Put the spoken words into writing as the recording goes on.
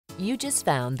You just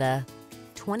found the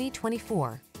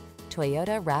 2024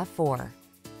 Toyota RAV4.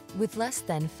 With less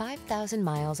than 5,000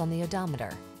 miles on the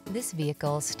odometer, this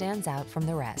vehicle stands out from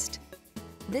the rest.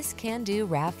 This can-do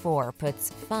RAV4 puts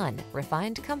fun,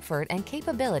 refined comfort, and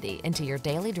capability into your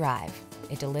daily drive.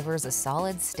 It delivers a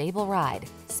solid, stable ride,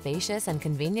 spacious and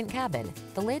convenient cabin,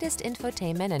 the latest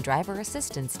infotainment and driver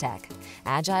assistance tech,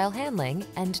 agile handling,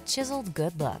 and chiseled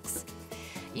good looks.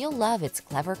 You'll love its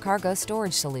clever cargo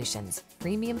storage solutions,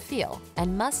 premium feel,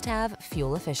 and must-have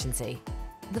fuel efficiency.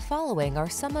 The following are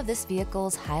some of this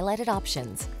vehicle's highlighted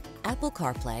options: Apple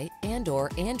CarPlay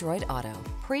and/or Android Auto,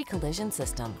 pre-collision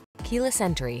system, keyless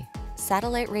entry,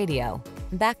 satellite radio,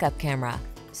 backup camera,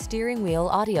 steering wheel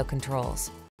audio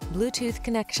controls, Bluetooth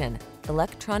connection,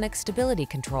 electronic stability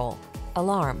control,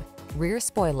 alarm, rear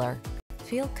spoiler.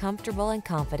 Feel comfortable and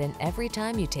confident every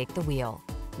time you take the wheel.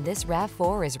 This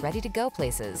RAV4 is ready to go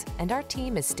places, and our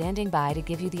team is standing by to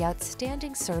give you the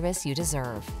outstanding service you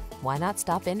deserve. Why not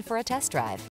stop in for a test drive?